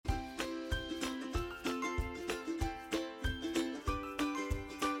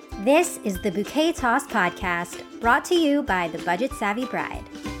This is the Bouquet Toss podcast, brought to you by the Budget Savvy Bride.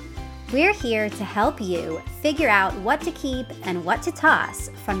 We're here to help you figure out what to keep and what to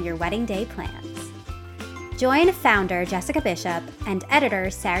toss from your wedding day plans. Join founder Jessica Bishop and editor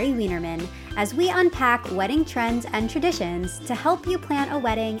Sari Wienerman as we unpack wedding trends and traditions to help you plan a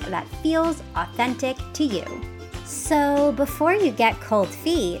wedding that feels authentic to you. So before you get cold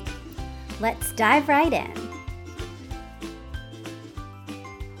feet, let's dive right in.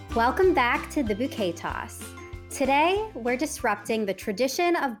 Welcome back to the Bouquet Toss. Today, we're disrupting the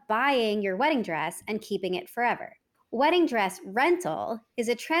tradition of buying your wedding dress and keeping it forever. Wedding dress rental is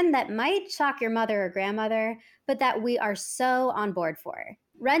a trend that might shock your mother or grandmother, but that we are so on board for.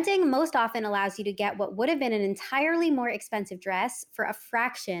 Renting most often allows you to get what would have been an entirely more expensive dress for a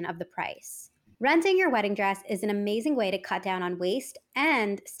fraction of the price. Renting your wedding dress is an amazing way to cut down on waste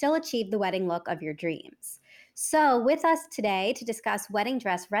and still achieve the wedding look of your dreams. So with us today to discuss wedding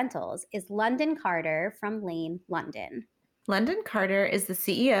dress rentals is London Carter from Lane London. London Carter is the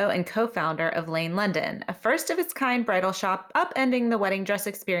CEO and co-founder of Lane London, a first-of-its-kind bridal shop upending the wedding dress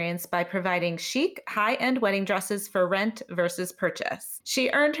experience by providing chic, high-end wedding dresses for rent versus purchase. She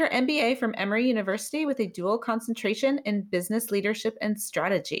earned her MBA from Emory University with a dual concentration in business leadership and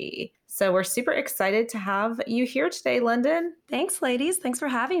strategy. So we're super excited to have you here today, London. Thanks, ladies. Thanks for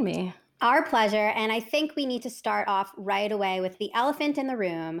having me. Our pleasure, and I think we need to start off right away with the elephant in the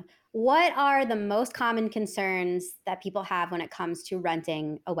room. What are the most common concerns that people have when it comes to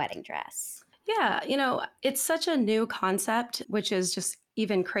renting a wedding dress? Yeah, it's such a new concept, which is just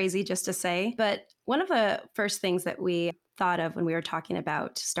even crazy just to say. But one of the first things that we thought of when we were talking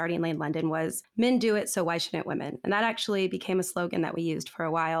about starting Lane London was men do it, so why shouldn't women? And that actually became a slogan that we used for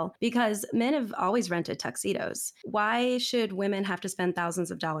a while because men have always rented tuxedos. Why should women have to spend thousands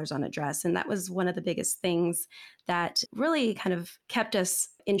of dollars on a dress? And that was one of the biggest things that really kind of kept us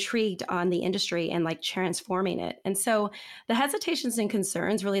intrigued on the industry and like transforming it. And so the hesitations and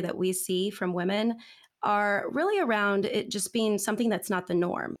concerns really that we see from women are really around it just being something that's not the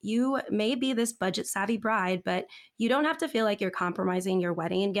norm. You may be this budget savvy bride, but you don't have to feel like you're compromising your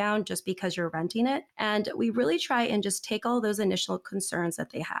wedding gown just because you're renting it. And we really try and just take all those initial concerns that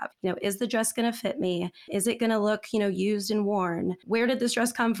they have. Is the dress going to fit me? Is it going to look, used and worn? Where did this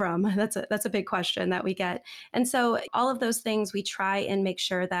dress come from? That's a big question that we get. And so all of those things we try and make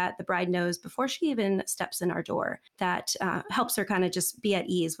sure that the bride knows before she even steps in our door. That helps her kind of just be at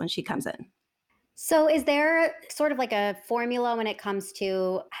ease when she comes in. So is there sort of like a formula when it comes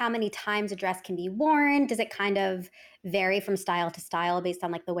to how many times a dress can be worn? Does it kind of vary from style to style based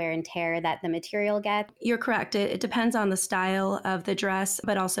on like the wear and tear that the material gets? You're correct. It depends on the style of the dress,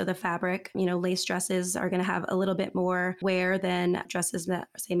 but also the fabric. Lace dresses are going to have a little bit more wear than dresses that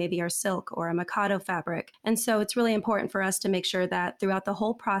say maybe are silk or a Mikado fabric. And so it's really important for us to make sure that throughout the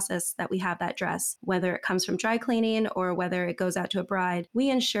whole process that we have that dress, whether it comes from dry cleaning or whether it goes out to a bride, we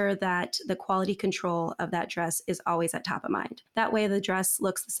ensure that the quality control of that dress is always at top of mind. That way the dress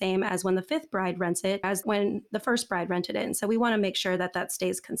looks the same as when the fifth bride rents it as when the first bride rented it. And so we want to make sure that that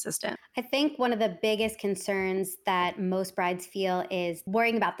stays consistent. I think one of the biggest concerns that most brides feel is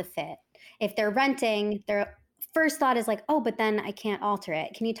worrying about the fit. If they're renting, their first thought is like, oh, but then I can't alter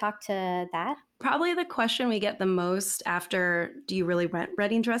it. Can you talk to that? Probably the question we get the most after do you really rent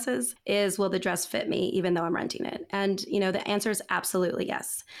wedding dresses is, will the dress fit me even though I'm renting it? And, the answer is absolutely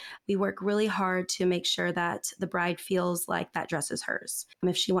yes. We work really hard to make sure that the bride feels like that dress is hers.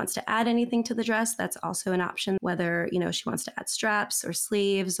 If she wants to add anything to the dress, that's also an option, whether, she wants to add straps or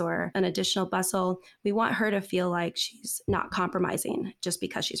sleeves or an additional bustle. We want her to feel like she's not compromising just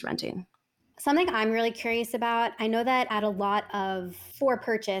because she's renting. Something I'm really curious about, I know that at a lot of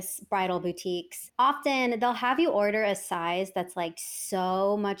for-purchase bridal boutiques, often they'll have you order a size that's like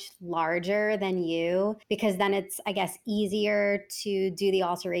so much larger than you, because then it's, I guess, easier to do the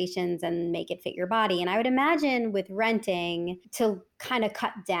alterations and make it fit your body. And I would imagine with renting, to kind of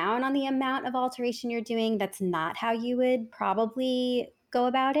cut down on the amount of alteration you're doing, that's not how you would probably go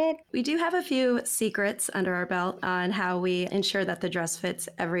about it. We do have a few secrets under our belt on how we ensure that the dress fits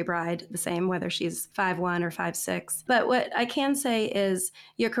every bride the same, whether she's 5'1" or 5'6". But what I can say is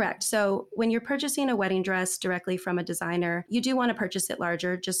you're correct. So when you're purchasing a wedding dress directly from a designer, you do want to purchase it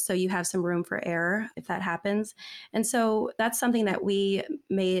larger just so you have some room for error if that happens. And so that's something that we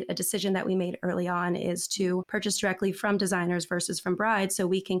made a decision that we made early on, is to purchase directly from designers versus from brides so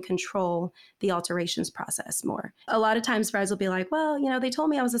we can control the alterations process more. A lot of times brides will be like, well, they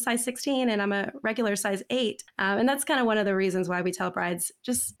told me I was a size 16 and I'm a regular size 8. And that's kind of one of the reasons why we tell brides,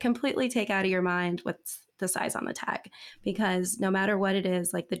 just completely take out of your mind what's the size on the tag, because no matter what it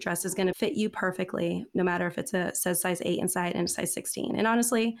is, like the dress is going to fit you perfectly, no matter if it's says size 8 inside and a size 16. And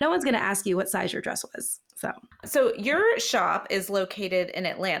honestly, no one's going to ask you what size your dress was. So your shop is located in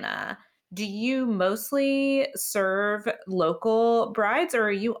Atlanta. Do you mostly serve local brides, or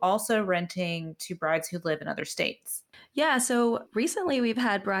are you also renting to brides who live in other states? Yeah, so recently we've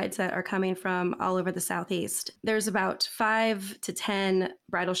had brides that are coming from all over the Southeast. There's about 5 to 10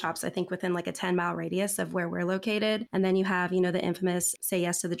 bridal shops, I think, within like a 10-mile radius of where we're located. And then you have, the infamous Say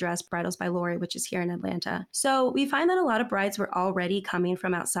Yes to the Dress, Bridals by Lori, which is here in Atlanta. So we find that a lot of brides were already coming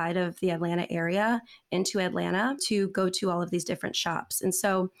from outside of the Atlanta area into Atlanta to go to all of these different shops. And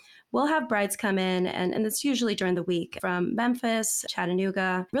so we'll have brides come in, and it's usually during the week, from Memphis,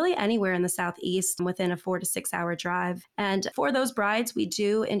 Chattanooga, really anywhere in the Southeast within a 4 to 6 hour drive. And for those brides, we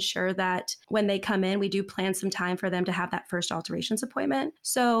do ensure that when they come in, we do plan some time for them to have that first alterations appointment.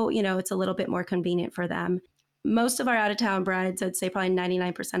 So, it's a little bit more convenient for them. Most of our out-of-town brides, I'd say probably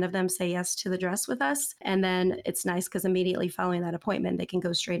 99% of them say yes to the dress with us. And then it's nice because immediately following that appointment, they can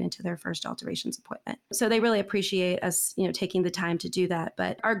go straight into their first alterations appointment. So they really appreciate us, taking the time to do that.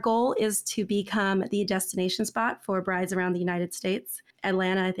 But our goal is to become the destination spot for brides around the United States.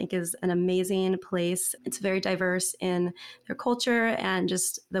 Atlanta, I think, is an amazing place. It's very diverse in their culture and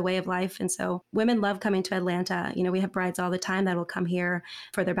just the way of life. And so women love coming to Atlanta. We have brides all the time that will come here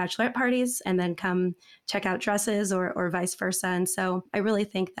for their bachelorette parties and then come check out dresses or vice versa. And so I really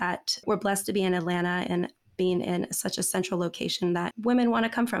think that we're blessed to be in Atlanta and being in such a central location that women want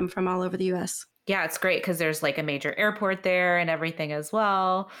to come from all over the U.S. Yeah, it's great because there's like a major airport there and everything as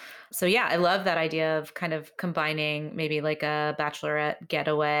well. So yeah, I love that idea of kind of combining maybe like a bachelorette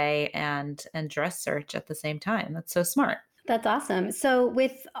getaway and dress search at the same time. That's so smart. That's awesome. So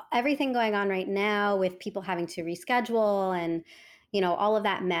with everything going on right now, with people having to reschedule and all of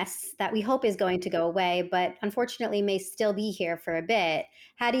that mess that we hope is going to go away, but unfortunately may still be here for a bit.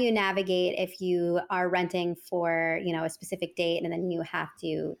 How do you navigate if you are renting for, a specific date and then you have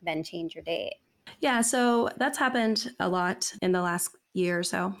to then change your date? Yeah, so that's happened a lot in the last year or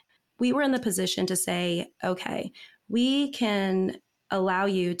so. We were in the position to say, okay, we can allow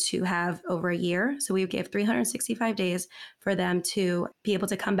you to have over a year. So we gave 365 days for them to be able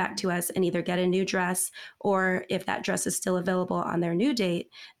to come back to us and either get a new dress, or if that dress is still available on their new date,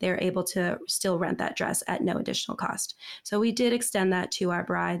 they're able to still rent that dress at no additional cost. So we did extend that to our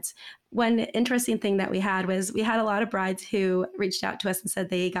brides. One interesting thing that we had was we had a lot of brides who reached out to us and said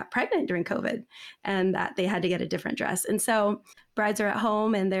they got pregnant during COVID and that they had to get a different dress. And so brides are at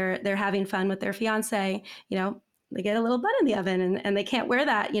home and they're having fun with their fiance, they get a little butt in the oven and they can't wear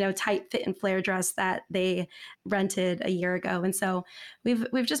that, tight fit and flare dress that they rented a year ago. And so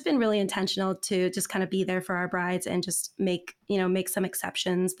we've just been really intentional to just kind of be there for our brides and just make some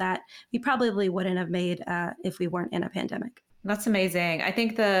exceptions that we probably wouldn't have made if we weren't in a pandemic. That's amazing. I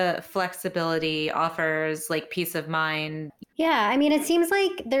think the flexibility offers like peace of mind. Yeah, I mean, it seems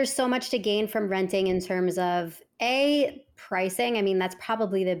like there's so much to gain from renting in terms of pricing. I mean, that's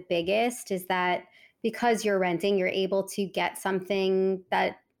probably the biggest, is that because you're renting, you're able to get something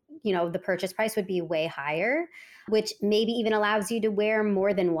that, the purchase price would be way higher, which maybe even allows you to wear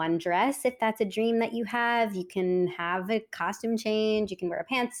more than one dress. If that's a dream that you have, you can have a costume change, you can wear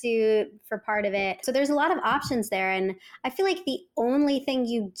a pantsuit for part of it. So there's a lot of options there. And I feel like the only thing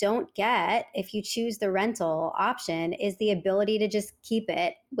you don't get if you choose the rental option is the ability to just keep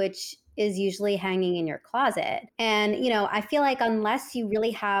it, which is usually hanging in your closet. And, I feel like unless you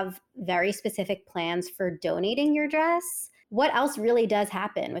really have very specific plans for donating your dress, what else really does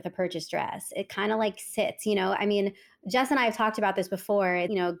happen with a purchased dress? It kind of like sits, I mean, Jess and I have talked about this before,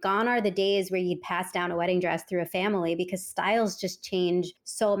 gone are the days where you'd pass down a wedding dress through a family because styles just change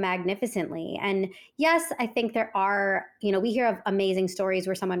so magnificently. And yes, I think there are, we hear of amazing stories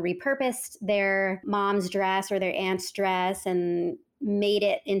where someone repurposed their mom's dress or their aunt's dress and made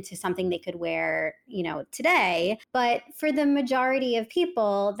it into something they could wear, today. But for the majority of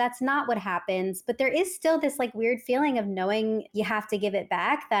people, that's not what happens. But there is still this like weird feeling of knowing you have to give it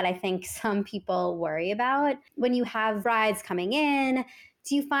back that I think some people worry about. When you have brides coming in,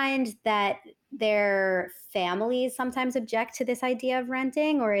 do you find that their families sometimes object to this idea of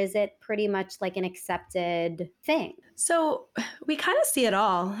renting, or is it pretty much like an accepted thing? So we kind of see it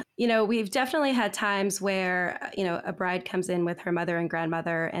all. We've definitely had times where, a bride comes in with her mother and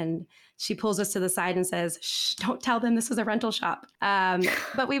grandmother and she pulls us to the side and says, "Shh, don't tell them this is a rental shop."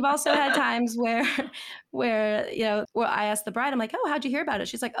 But we've also had times where I asked the bride, I'm like, "Oh, how'd you hear about it?"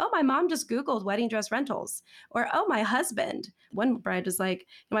 She's like, "Oh, my mom just Googled wedding dress rentals." Or, "Oh, my husband." One bride was like,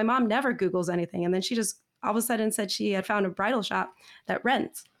 "My mom never Googles anything." And then she just all of a sudden said she had found a bridal shop that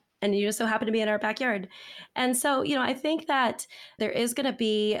rents. and you just so happen to be in our backyard. And so, I think that there is going to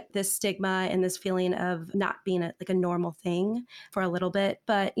be this stigma and this feeling of not being like a normal thing for a little bit.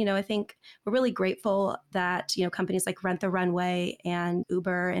 But, I think we're really grateful that, companies like Rent the Runway and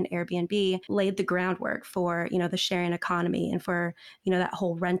Uber and Airbnb laid the groundwork for, the sharing economy and for, that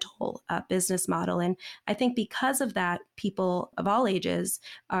whole rental business model. And I think because of that, people of all ages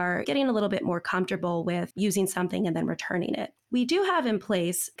are getting a little bit more comfortable with using something and then returning it. We do have in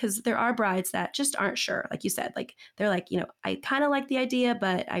place, because there are brides that just aren't sure, like you said, like they're like, I kind of like the idea,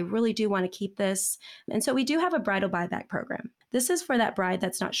 but I really do want to keep this. And so we do have a bridal buyback program. This is for that bride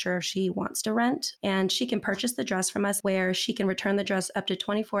that's not sure if she wants to rent, and she can purchase the dress from us where she can return the dress up to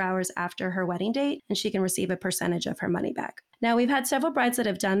 24 hours after her wedding date, and she can receive a percentage of her money back. Now, we've had several brides that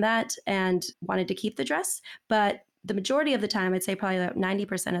have done that and wanted to keep the dress, but the majority of the time, I'd say probably about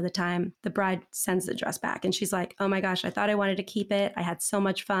 90% of the time, the bride sends the dress back and she's like, oh my gosh, I thought I wanted to keep it. I had so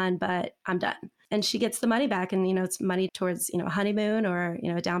much fun, but I'm done. And she gets the money back, and, it's money towards, a honeymoon or,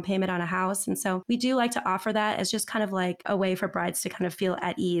 a down payment on a house. And so we do like to offer that as just kind of like a way for brides to kind of feel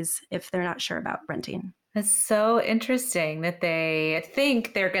at ease if they're not sure about renting. It's so interesting that they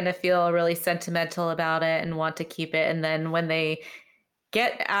think they're going to feel really sentimental about it and want to keep it. And then when they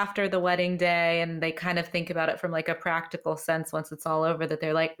get after the wedding day and they kind of think about it from like a practical sense once it's all over, that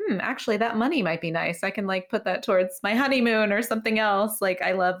they're like, actually that money might be nice. I can like put that towards my honeymoon or something else. Like,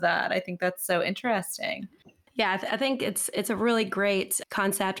 I love that. I think that's so interesting. Yeah, I think it's a really great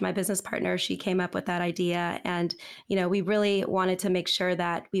concept. My business partner, she came up with that idea. And, we really wanted to make sure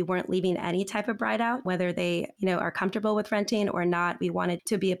that we weren't leaving any type of bride out, whether they, are comfortable with renting or not. We wanted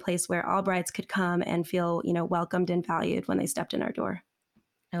to be a place where all brides could come and feel, welcomed and valued when they stepped in our door.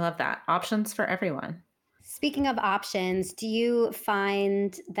 I love that. Options for everyone. Speaking of options, do you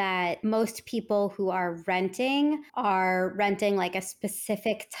find that most people who are renting like a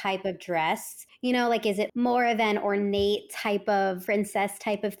specific type of dress? Like, is it more of an ornate type of princess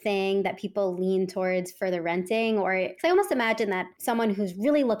type of thing that people lean towards for the renting? Or, 'cause I almost imagine that someone who's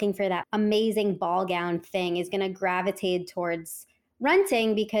really looking for that amazing ball gown thing is going to gravitate towards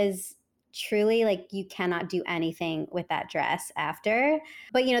renting, because truly, like, you cannot do anything with that dress after.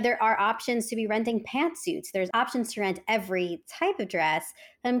 But there are options to be renting pantsuits. There's options to rent every type of dress.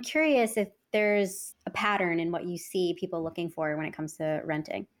 I'm curious if there's a pattern in what you see people looking for when it comes to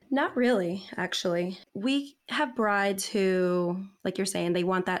renting. Not really, actually. We have brides who, like you're saying, they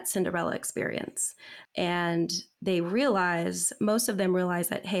want that Cinderella experience. And most of them realize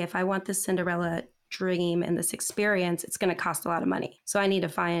that, hey, if I want this Cinderella dream and this experience, it's going to cost a lot of money. So I need to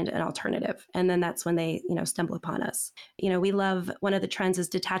find an alternative. And then that's when they, stumble upon us. We love, one of the trends is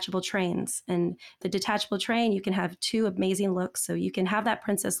detachable trains. And the detachable train, you can have two amazing looks. So you can have that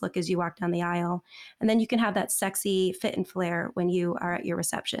princess look as you walk down the aisle. And then you can have that sexy fit and flare when you are at your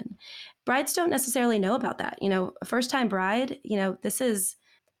reception. Brides don't necessarily know about that. A first-time bride,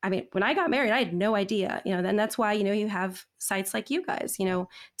 when I got married, I had no idea, then that's why, you have sites like you guys,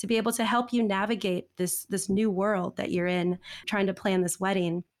 to be able to help you navigate this new world that you're in, trying to plan this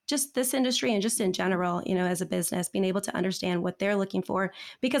wedding, just this industry and just in general, as a business, being able to understand what they're looking for,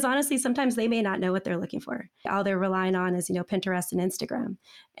 because honestly, sometimes they may not know what they're looking for. All they're relying on is, Pinterest and Instagram.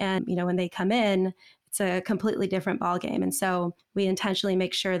 And, when they come in, it's a completely different ballgame. And so we intentionally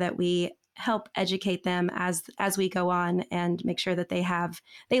make sure that we help educate them as we go on and make sure that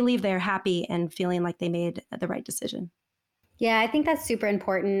they leave there happy and feeling like they made the right decision. Yeah, I think that's super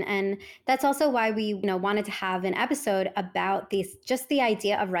important. And that's also why we, wanted to have an episode about just the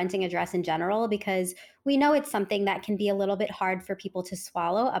idea of renting a dress in general, because we know it's something that can be a little bit hard for people to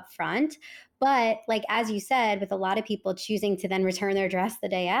swallow up front. But like, as you said, with a lot of people choosing to then return their dress the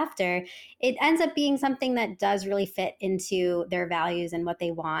day after, it ends up being something that does really fit into their values and what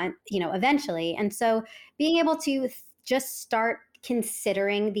they want, eventually. And so being able to just start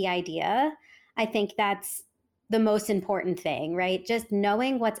considering the idea, I think that's the most important thing, right? Just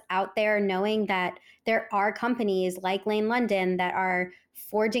knowing what's out there, knowing that there are companies like Lane London that are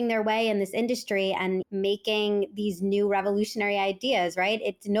forging their way in this industry and making these new revolutionary ideas, right?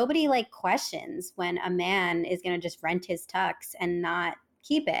 It's nobody like questions when a man is going to just rent his tux and not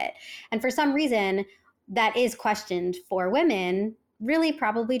keep it. And for some reason, that is questioned for women, really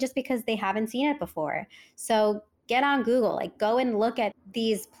probably just because they haven't seen it before. So get on Google, like go and look at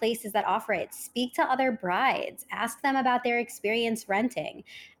these places that offer it. Speak to other brides, ask them about their experience renting,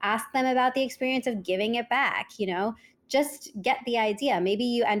 ask them about the experience of giving it back, just get the idea. Maybe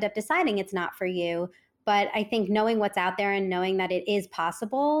you end up deciding it's not for you, but I think knowing what's out there and knowing that it is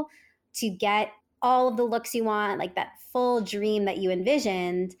possible to get all of the looks you want, like that full dream that you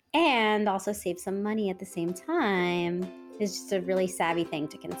envisioned, and also save some money at the same time, is just a really savvy thing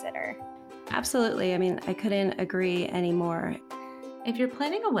to consider. Absolutely. I mean, I couldn't agree anymore. If you're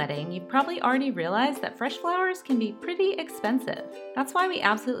planning a wedding, you've probably already realized that fresh flowers can be pretty expensive. That's why we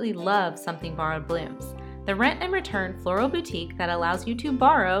absolutely love Something Borrowed Blooms, the rent and return floral boutique that allows you to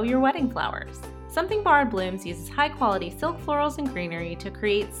borrow your wedding flowers. Something Borrowed Blooms uses high-quality silk florals and greenery to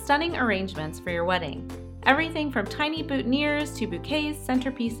create stunning arrangements for your wedding. Everything from tiny boutonnieres to bouquets,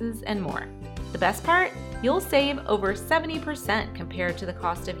 centerpieces, and more. The best part? You'll save over 70% compared to the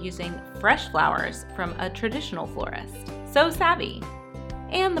cost of using fresh flowers from a traditional florist. So savvy!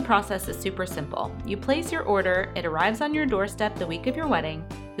 And the process is super simple. You place your order, it arrives on your doorstep the week of your wedding,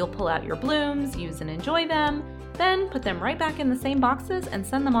 you'll pull out your blooms, use and enjoy them, then put them right back in the same boxes and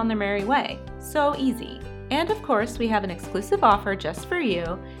send them on their merry way. So easy. And of course, we have an exclusive offer just for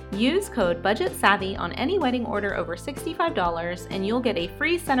you. Use code BudgetSavvy on any wedding order over $65 and you'll get a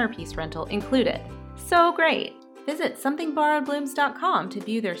free centerpiece rental included. So great! Visit somethingborrowedblooms.com to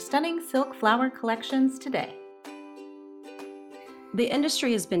view their stunning silk flower collections today. The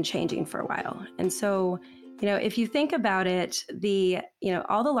industry has been changing for a while. And so, if you think about it,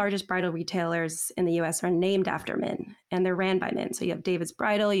 all the largest bridal retailers in the US are named after men and they're ran by men. So you have David's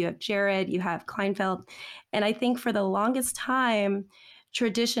Bridal, you have Jared, you have Kleinfeld. And I think for the longest time,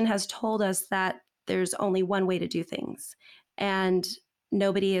 tradition has told us that there's only one way to do things. And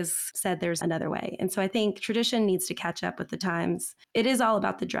nobody has said there's another way. And so I think tradition needs to catch up with the times. It is all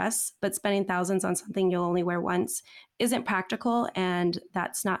about the dress, but spending thousands on something you'll only wear once isn't practical. And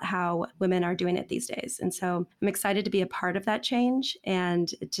that's not how women are doing it these days. And so I'm excited to be a part of that change.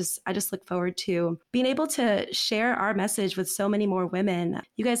 And I just look forward to being able to share our message with so many more women.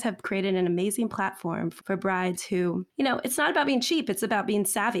 You guys have created an amazing platform for brides who, it's not about being cheap. It's about being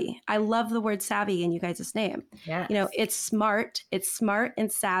savvy. I love the word savvy in you guys' name. Yes. It's smart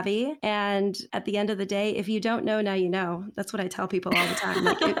and savvy. And at the end of the day, if you don't know, now you know. That's what I tell people all the time.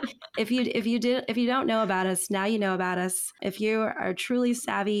 Like if you don't know about us, now you know about us. If you are a truly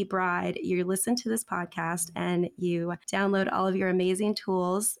savvy bride, you listen to this podcast and you download all of your amazing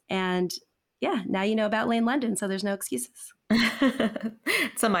tools. And yeah, now you know about Lane London. So there's no excuses.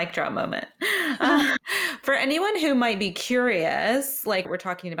 It's a mic drop moment. For anyone who might be curious, like we're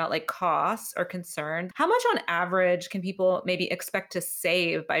talking about like costs or concerned, how much on average can people maybe expect to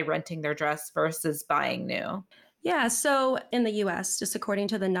save by renting their dress versus buying new? Yeah, so in the US, just according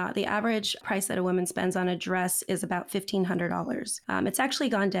to the Knot, the average price that a woman spends on a dress is about $1,500. It's actually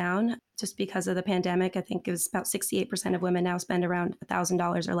gone down just because of the pandemic. I think it was about 68% of women now spend around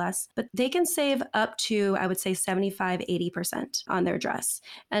 $1,000 or less. But they can save up to, I would say, 75-80% on their dress.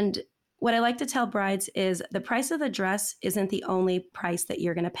 And what I like to tell brides is the price of the dress isn't the only price that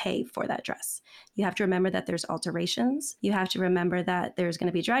you're going to pay for that dress. You have to remember that there's alterations. You have to remember that there's going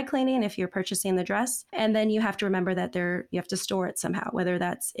to be dry cleaning if you're purchasing the dress. And then you have to remember that you have to store it somehow, whether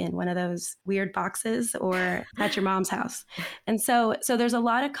that's in one of those weird boxes or at your mom's house. And so there's a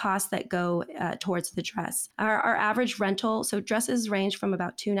lot of costs that go towards the dress. Our average rental, so dresses range from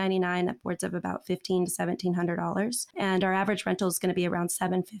about $299 upwards of about $1,500 to $1,700. And our average rental is going to be around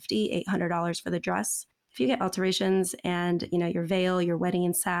 $750, $800 for the dress. If you get alterations and your veil, your wedding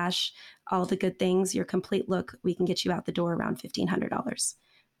and sash, all the good things, your complete look, we can get you out the door around $1,500,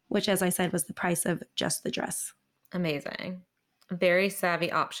 which, as I said, was the price of just the dress. Amazing. Very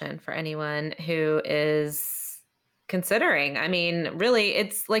savvy option for anyone who is considering. I mean, really,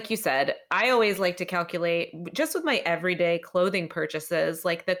 it's like you said, I always like to calculate just with my everyday clothing purchases,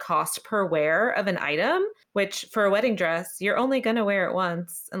 like the cost per wear of an item, which for a wedding dress, you're only going to wear it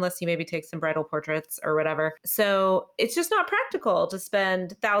once unless you maybe take some bridal portraits or whatever. So it's just not practical to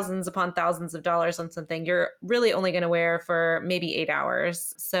spend thousands upon thousands of dollars on something you're really only going to wear for maybe 8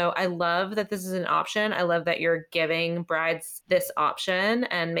 hours. So I love that this is an option. I love that you're giving brides this option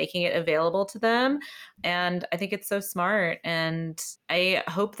and making it available to them. And I think it's so smart. And I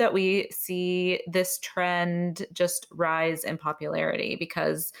hope that we see this trend just rise in popularity,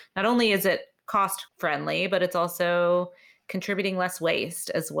 because not only is it cost friendly, but it's also contributing less waste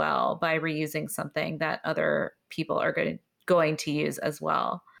as well by reusing something that other people are going to use as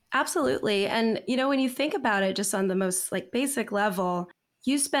well. Absolutely. And, when you think about it, just on the most basic level,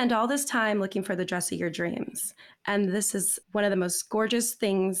 you spend all this time looking for the dress of your dreams. And this is one of the most gorgeous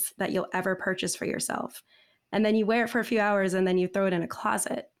things that you'll ever purchase for yourself. And then you wear it for a few hours and then you throw it in a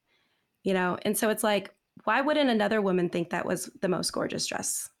closet, And so it's like, why wouldn't another woman think that was the most gorgeous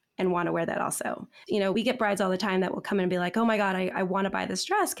dress and want to wear that also? We get brides all the time that will come in and be like, oh my God, I want to buy this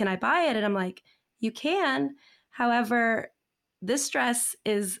dress. Can I buy it? And I'm like, you can. However, this dress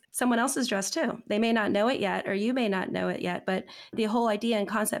is someone else's dress too. They may not know it yet, or you may not know it yet, but the whole idea and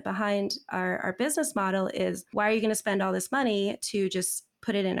concept behind our business model is, why are you going to spend all this money to just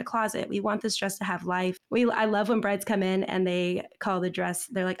put it in a closet? We want this dress to have life. I love when brides come in and they call the dress,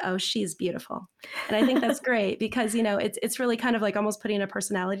 they're like, oh, she's beautiful. And I think that's great because, it's really kind of like almost putting a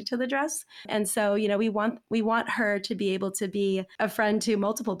personality to the dress. And so, we want her to be able to be a friend to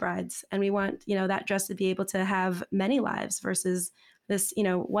multiple brides. And we want, that dress to be able to have many lives versus this,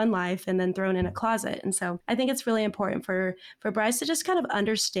 one life and then thrown in a closet. And so I think it's really important for brides to just kind of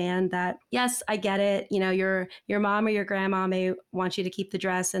understand that, yes, I get it. Your mom or your grandma may want you to keep the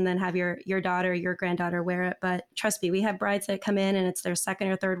dress and then have your daughter, your granddaughter wear it. But trust me, we have brides that come in and it's their second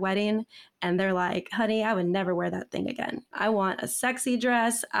or third wedding. And they're like, honey, I would never wear that thing again. I want a sexy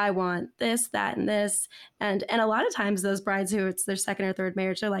dress. I want this, that, and this. And a lot of times those brides who it's their second or third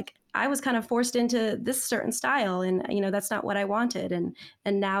marriage, they're like, I was kind of forced into this certain style and, that's not what I wanted. And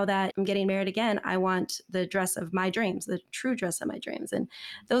now that I'm getting married again, I want the dress of my dreams, the true dress of my dreams. And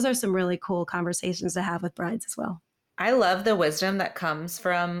those are some really cool conversations to have with brides as well. I love the wisdom that comes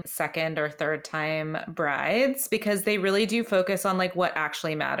from second or third time brides because they really do focus on like what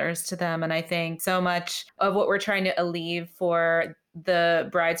actually matters to them. And I think so much of what we're trying to alleviate for the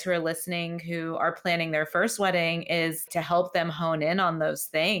brides who are listening who are planning their first wedding is to help them hone in on those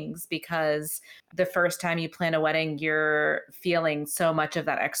things, because the first time you plan a wedding, you're feeling so much of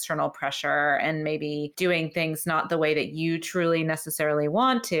that external pressure and maybe doing things not the way that you truly necessarily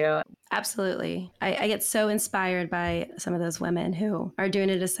want to. Absolutely. I get so inspired by some of those women who are doing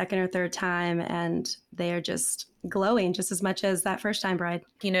it a second or third time and they are just glowing just as much as that first time bride.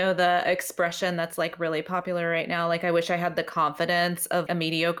 The expression that's like really popular right now, like, I wish I had the confidence of a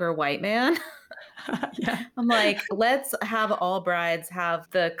mediocre white man. Yeah. I'm like, let's have all brides have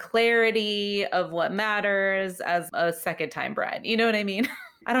the clarity of what matters as a second time bride. You know what I mean?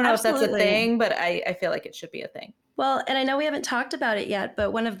 I don't know Absolutely. if that's a thing, but I feel like it should be a thing. Well, and I know we haven't talked about it yet,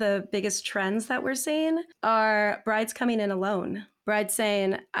 but one of the biggest trends that we're seeing are brides coming in alone. Brides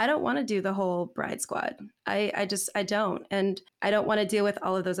saying, I don't want to do the whole bride squad. I don't. And I don't want to deal with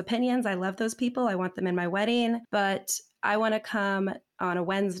all of those opinions. I love those people. I want them in my wedding, but I want to come on a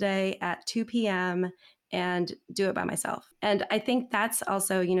Wednesday at 2 p.m. and do it by myself. And I think that's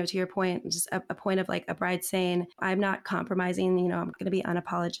also, to your point, just a point of like a bride saying, I'm not compromising, I'm going to be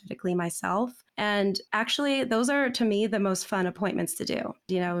unapologetically myself. And actually, those are, to me, the most fun appointments to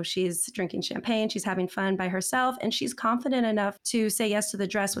do. She's drinking champagne, she's having fun by herself, and she's confident enough to say yes to the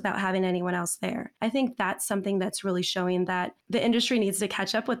dress without having anyone else there. I think that's something that's really showing that the industry needs to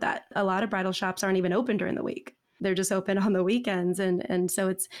catch up with that. A lot of bridal shops aren't even open during the week. They're just open on the weekends. And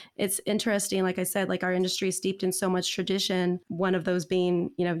so it's interesting. Like I said, like our industry is steeped in so much tradition. One of those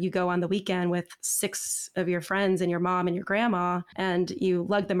being, you go on the weekend with 6 of your friends and your mom and your grandma, and you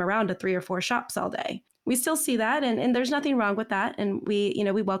lug them around to 3 or 4 shops all day. We still see that, and there's nothing wrong with that. And we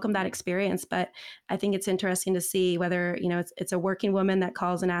welcome that experience. But I think it's interesting to see whether, it's a working woman that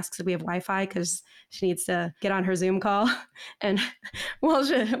calls and asks if we have Wi-Fi because she needs to get on her Zoom call and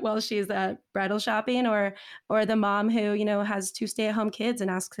while she's bridal shopping, or the mom who, has 2 stay-at-home kids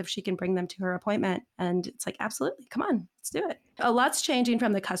and asks if she can bring them to her appointment. And it's like, absolutely, come on, let's do it. A lot's changing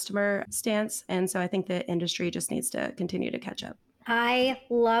from the customer stance. And so I think the industry just needs to continue to catch up. I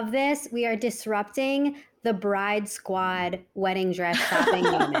love this. We are disrupting the bride squad wedding dress shopping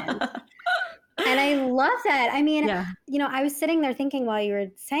moment. And I love that. I mean, Yeah. I was sitting there thinking while you were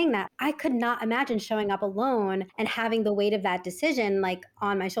saying that, I could not imagine showing up alone and having the weight of that decision like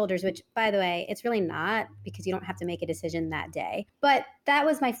on my shoulders, which, by the way, it's really not, because you don't have to make a decision that day. But that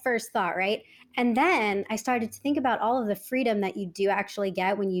was my first thought, right? And then I started to think about all of the freedom that you do actually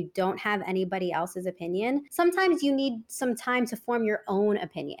get when you don't have anybody else's opinion. Sometimes you need some time to form your own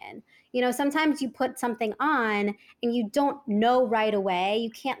opinion. Sometimes you put something on and you don't know right away. You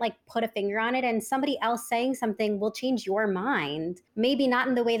can't like put a finger on it, and somebody else saying something will change your mind. Maybe not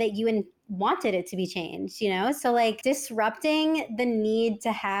in the way that you wanted it to be changed, So like disrupting the need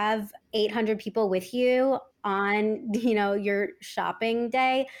to have 800 people with you on, your shopping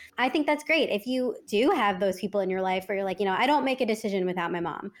day. I think that's great. If you do have those people in your life where you're like, I don't make a decision without my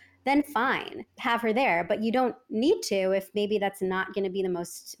mom, then fine, have her there. But you don't need to if maybe that's not going to be the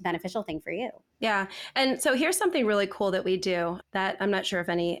most beneficial thing for you. Yeah. And so here's something really cool that we do that I'm not sure if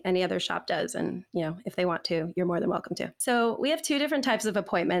any other shop does. And, if they want to, you're more than welcome to. So we have two different types of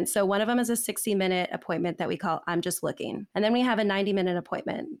appointments. So one of them is a 60-minute appointment that we call I'm Just Looking. And then we have a 90-minute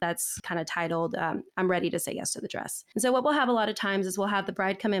appointment that's kind of titled I'm Ready to Say Yes to the Dress. And so what we'll have a lot of times is we'll have the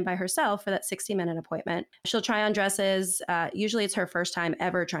bride come in by herself for that 60-minute appointment. She'll try on dresses. Usually it's her first time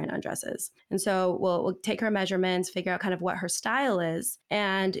ever trying on dresses. And so we'll take her measurements, figure out kind of what her style is.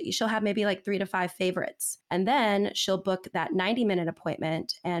 And she'll have maybe like 3 to 5 favorites. And then she'll book that 90-minute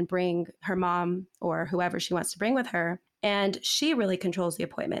appointment and bring her mom or whoever she wants to bring with her. And she really controls the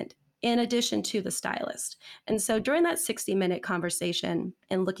appointment in addition to the stylist. And so during that 60-minute conversation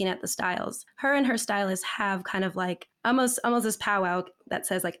and looking at the styles, her and her stylist have kind of like almost this powwow that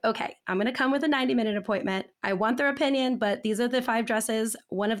says like, okay, I'm going to come with a 90-minute appointment. I want their opinion, but these are the 5 dresses.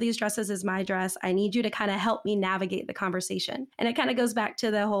 One of these dresses is my dress. I need you to kind of help me navigate the conversation. And it kind of goes back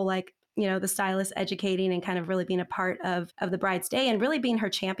to the whole like, the stylist educating and kind of really being a part of the bride's day and really being her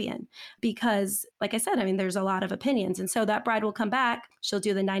champion. Because like I said, I mean, there's a lot of opinions. And so that bride will come back, she'll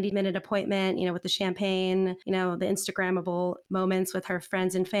do the 90-minute appointment, with the champagne, the Instagrammable moments with her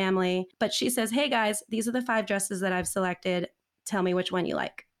friends and family. But she says, hey guys, these are the 5 dresses that I've selected. Tell me which one you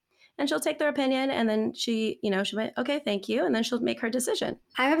like. And she'll take their opinion and then she'll be, okay, thank you. And then she'll make her decision.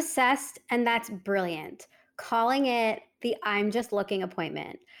 I'm obsessed, and that's brilliant. Calling it the I'm Just Looking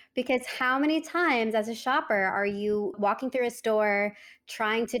appointment. Because how many times as a shopper are you walking through a store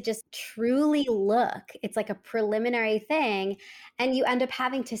trying to just truly look? It's like a preliminary thing. And you end up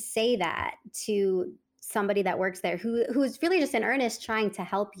having to say that to somebody that works there who's really just in earnest trying to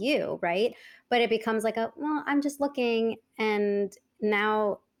help you, right? But it becomes like I'm just looking. And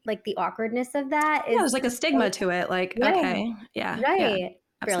now like the awkwardness of that is there's like a stigma to it. Like, right. Okay. Yeah. Right. Yeah,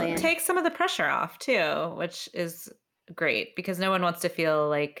 brilliant. Take some of the pressure off too, which is great because no one wants to feel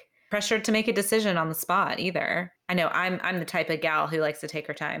like pressured to make a decision on the spot either. I know I'm the type of gal who likes to take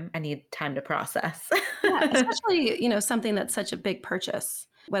her time. I need time to process. Yeah, especially, something that's such a big purchase,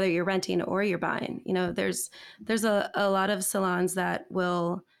 whether you're renting or you're buying. There's a lot of salons that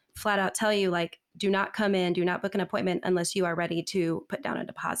will flat out tell you like, do not come in, do not book an appointment unless you are ready to put down a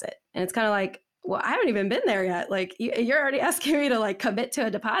deposit. And it's kind of like, well, I haven't even been there yet. Like you're already asking me to like commit to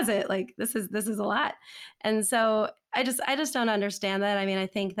a deposit. Like this is a lot. And so I just don't understand that. I mean, I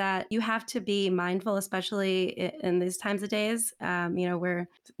think that you have to be mindful, especially in these times of days. We're,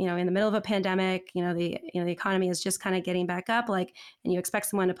 in the middle of a pandemic, the economy is just kind of getting back up, like, and you expect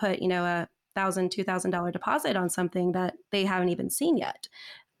someone to put, $1,000, $2,000 deposit on something that they haven't even seen yet.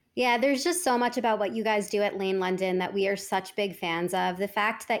 Yeah, there's just so much about what you guys do at Lane London that we are such big fans of. The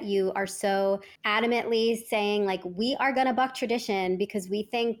fact that you are so adamantly saying like, we are going to buck tradition because we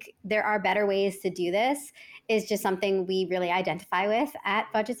think there are better ways to do this is just something we really identify with at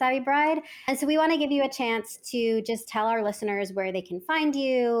Budget Savvy Bride. And so we want to give you a chance to just tell our listeners where they can find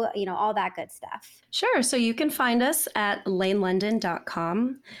you, all that good stuff. Sure. So you can find us at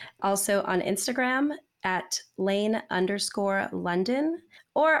lanelondon.com. Also on Instagram at lane_London.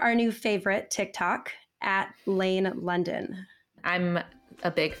 Or our new favorite, TikTok, at Lane London. I'm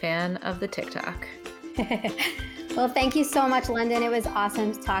a big fan of the TikTok. Well, thank you so much, London. It was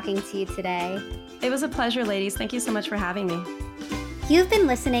awesome talking to you today. It was a pleasure, ladies. Thank you so much for having me. You've been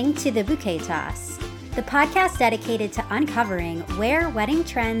listening to The Bouquet Toss, the podcast dedicated to uncovering where wedding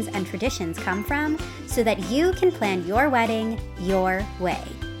trends and traditions come from so that you can plan your wedding your way.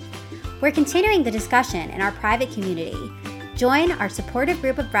 We're continuing the discussion in our private community. Join our supportive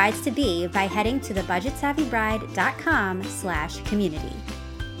group of brides-to-be by heading to thebudgetsavvybride.com/community.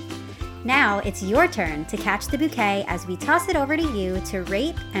 Now it's your turn to catch the bouquet as we toss it over to you to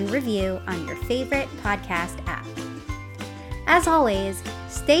rate and review on your favorite podcast app. As always,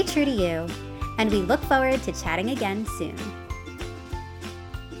 stay true to you, and we look forward to chatting again soon.